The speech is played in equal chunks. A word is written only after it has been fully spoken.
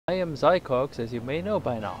I am Zycox, as you may know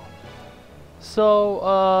by now.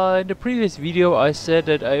 So, in the previous video I said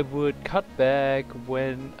that I would cut back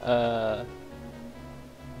when,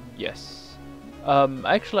 yes.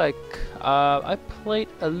 Actually, I played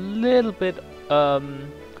a little bit, off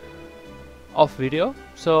video,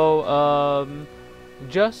 so,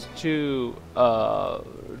 just to,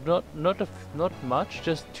 not much,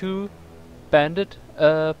 just 2 bandit,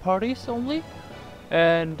 parties only,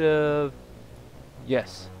 and,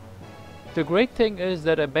 yes. The great thing is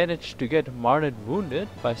that I managed to get Marnet wounded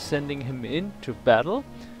by sending him into battle,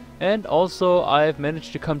 and also I've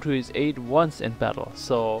managed to come to his aid once in battle,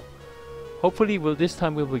 so hopefully this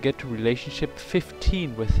time we will get to relationship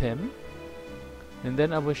 15 with him, and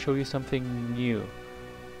then I will show you something new.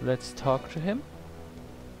 Let's talk to him.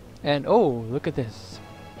 And oh, look at this.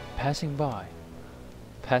 Passing by.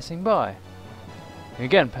 Passing by.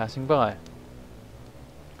 Again, passing by.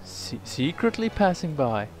 Secretly passing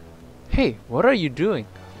by. Hey, what are you doing?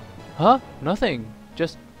 Huh? Nothing.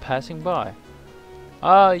 Just passing by.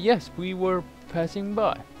 Yes, we were passing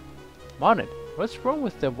by. Monet, what's wrong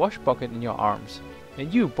with the wash bucket in your arms?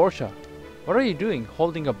 And you, Borsha, what are you doing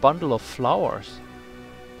holding a bundle of flowers?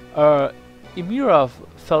 Emira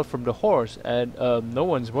fell from the horse and no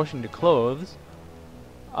one's washing the clothes.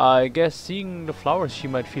 I guess seeing the flowers she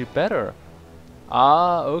might feel better.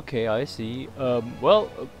 Ah, okay, I see. Well,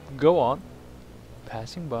 go on.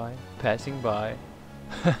 Passing by, passing by.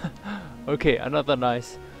 Okay, another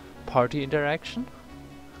nice party interaction.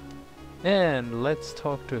 And let's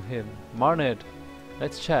talk to him. Marnet,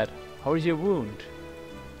 let's chat. How is your wound?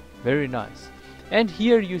 Very nice. And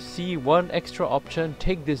here you see one extra option.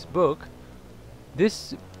 Take this book.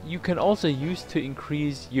 This you can also use to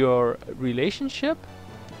increase your relationship.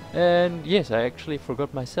 And yes, I actually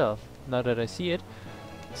forgot myself now that I see it.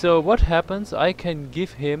 So what happens, I can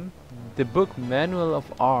give him the book Manual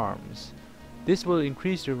of Arms. This will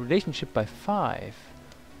increase the relationship by 5.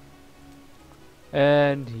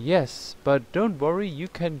 And yes, but don't worry, you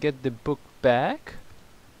can get the book back.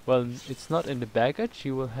 Well, it's not in the baggage,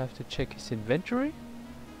 you will have to check his inventory.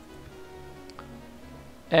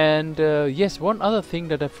 And yes, one other thing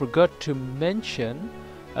that I forgot to mention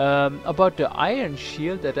about the iron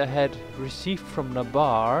shield that I had received from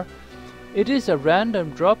Nabar. It is a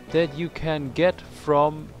random drop that you can get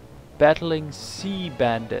from battling sea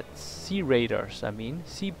bandits, sea raiders,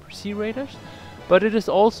 sea raiders. But it is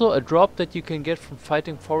also a drop that you can get from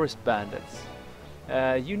fighting forest bandits.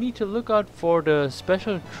 You need to look out for the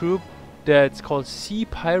special troop that's called Sea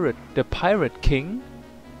Pirate, the Pirate King,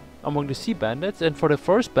 among the sea bandits. And for the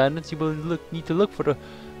forest bandits, you will need to look for the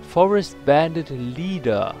Forest Bandit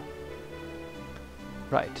Leader.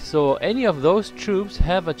 Right, so any of those troops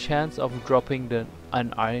have a chance of dropping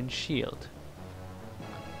an iron shield.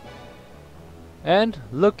 And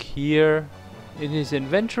look here, in his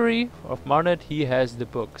inventory of Marnet he has the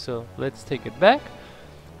book, so let's take it back.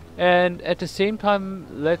 And at the same time,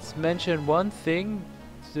 let's mention one thing,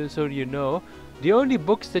 so you know. The only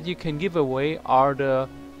books that you can give away are the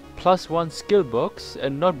 +1 skill books,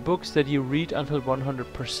 and not books that you read until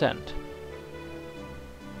 100%.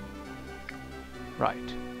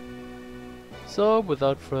 Right. So,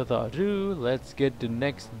 without further ado, let's get the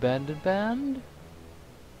next bandit band.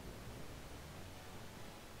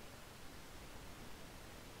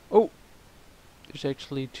 Oh! There's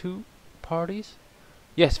actually 2 parties.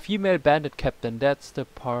 Yes, female bandit captain, that's the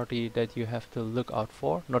party that you have to look out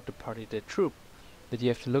for. Not the party, the troop that you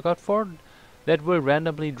have to look out for. That will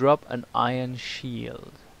randomly drop an iron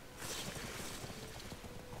shield.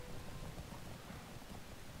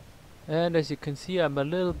 And as you can see, I'm a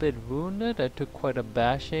little bit wounded. I took quite a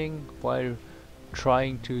bashing while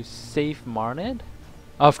trying to save Marnet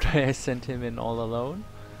after I sent him in all alone.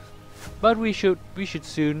 But we should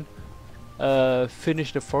soon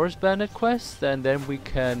finish the Forest Bandit quest, and then we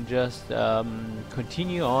can just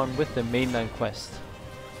continue on with the mainline quest.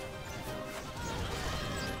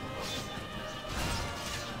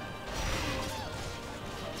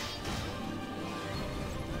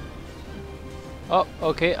 Oh,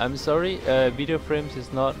 okay, I'm sorry, video frames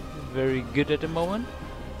is not very good at the moment.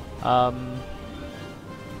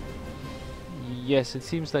 Yes, it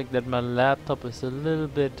seems like that my laptop is a little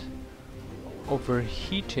bit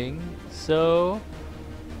overheating, so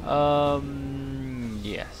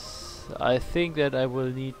yes, I think that I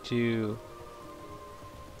will need to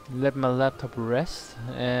let my laptop rest,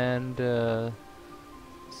 and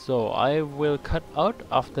so I will cut out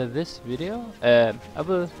after this video. I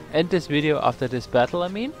will end this video after this battle,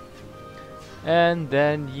 and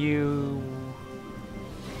then you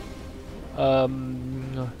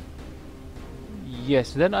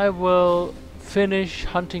yes, then I will finish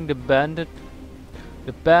hunting the bandits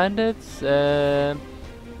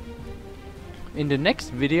in the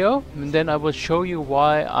next video, and then I will show you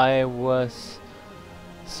why I was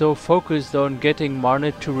so focused on getting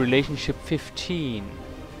Marnet to relationship 15.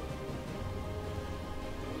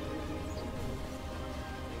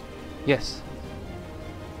 Yes.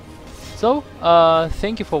 So,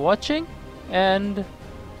 thank you for watching, and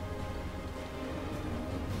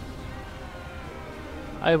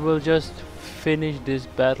I will just finish this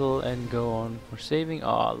battle and go on for saving.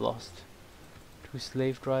 Ah, lost 2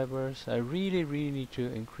 slave drivers. I really need to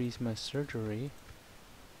increase my surgery.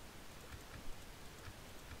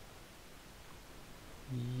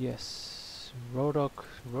 Yes,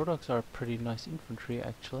 Rodoks are pretty nice infantry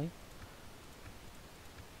actually.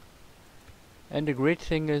 And the great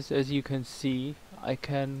thing is, as you can see, I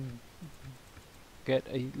can get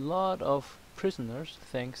a lot of prisoners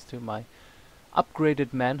thanks to my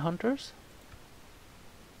upgraded manhunters.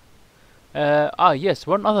 Yes,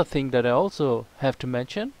 one other thing that I also have to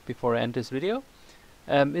mention before I end this video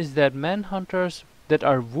is that manhunters that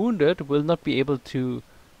are wounded will not be able to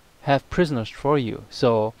have prisoners for you.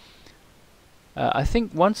 So I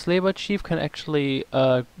think one slaver chief can actually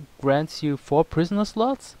grants you 4 prisoner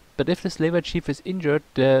slots, but if the slaver chief is injured,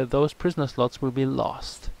 those prisoner slots will be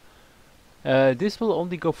lost. This will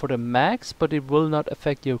only go for the max, but it will not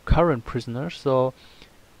affect your current prisoners. So,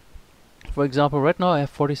 for example, right now I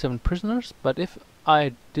have 47 prisoners, but if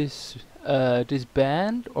I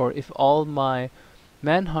disband, or if all my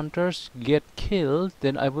manhunters get killed,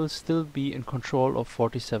 then I will still be in control of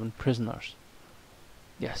 47 prisoners.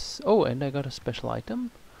 Yes. Oh, and I got a special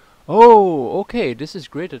item. Oh, okay, this is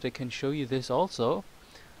great that I can show you this also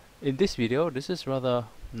in this video. This is rather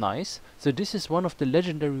nice. So this is one of the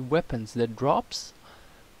legendary weapons that drops,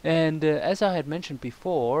 and as I had mentioned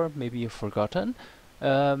before, maybe you've forgotten,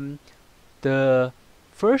 the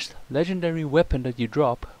first legendary weapon that you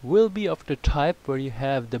drop will be of the type where you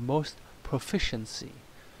have the most proficiency.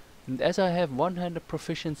 And as I have one-handed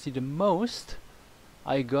proficiency the most,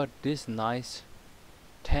 I got this nice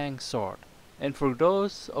tang sword. And for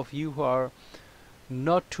those of you who are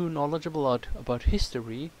not too knowledgeable about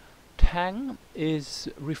history, Tang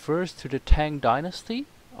refers to the Tang dynasty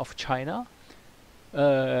of China,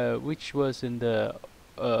 which was in the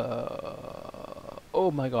oh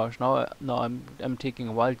my gosh, now I'm taking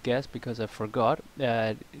a wild guess because I forgot.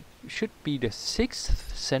 It should be the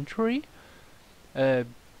 6th century, around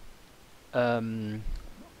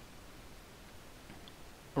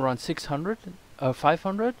 600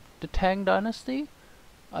 500, the Tang dynasty,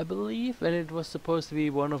 I believe, and it was supposed to be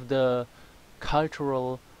one of the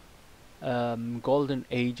cultural golden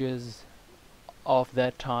ages of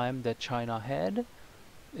that time that China had.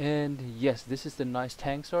 And yes, this is the nice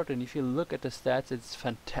tank sword, and if you look at the stats, it's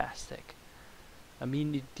fantastic. I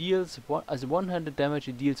mean, it deals as one-handed damage,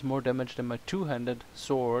 it deals more damage than my two-handed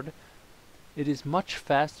sword. It is much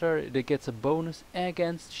faster, it gets a bonus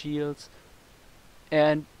against shields,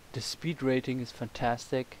 and the speed rating is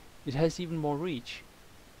fantastic. It has even more reach.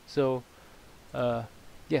 So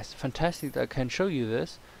yes, fantastic that I can show you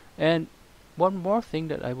this. And one more thing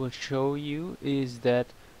that I will show you is that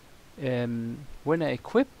when I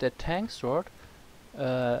equip that tank sword,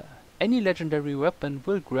 any legendary weapon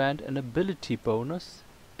will grant an ability bonus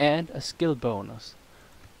and a skill bonus.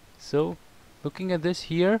 So looking at this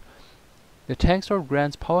here, the tank sword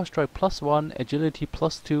grants power strike +1, agility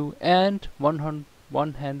 +2, and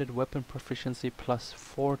one-handed weapon proficiency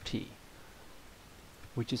 +40,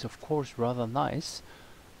 which is of course rather nice.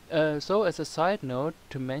 So as a side note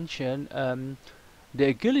to mention, the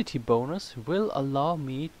agility bonus will allow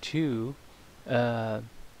me to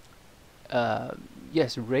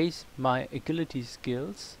yes, raise my agility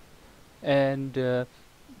skills, and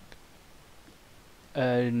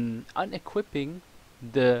unequipping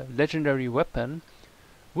the legendary weapon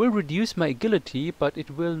will reduce my agility, but it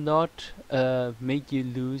will not make you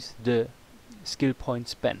lose the skill point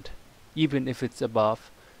spent, even if it's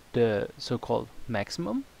above the so-called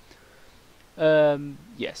maximum.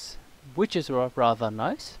 Yes, which is rather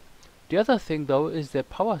nice. The other thing though is that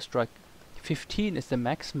power strike 15 is the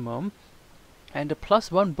maximum, and the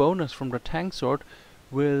 +1 bonus from the tank sword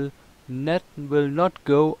will not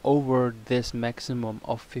go over this maximum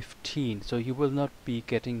of 15, so you will not be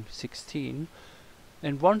getting 16.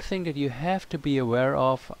 And one thing that you have to be aware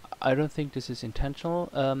of, I don't think this is intentional,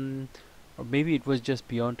 or maybe it was just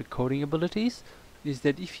beyond the coding abilities, is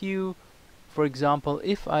that if you, for example,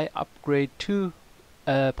 if I upgrade to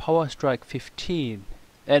power strike 15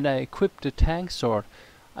 and I equip the tank sword,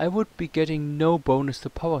 I would be getting no bonus to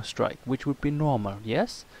power strike, which would be normal,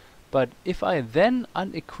 yes? But if I then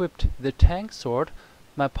unequipped the tank sword,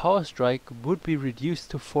 my power strike would be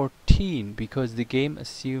reduced to 14, because the game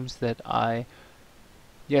assumes that I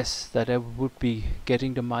would be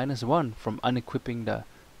getting the -1 from unequipping the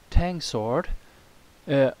tank sword,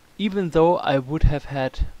 even though I would have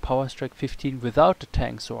had power strike 15 without the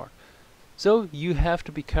tank sword. So you have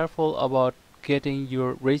to be careful about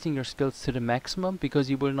raising your skills to the maximum, because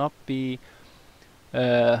you will not be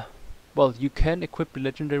well, you can equip the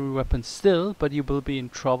legendary weapons still, but you will be in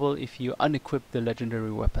trouble if you unequip the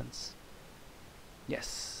legendary weapons.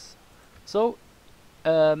 Yes. So,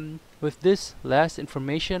 with this last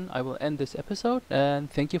information, I will end this episode,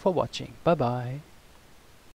 and thank you for watching. Bye bye.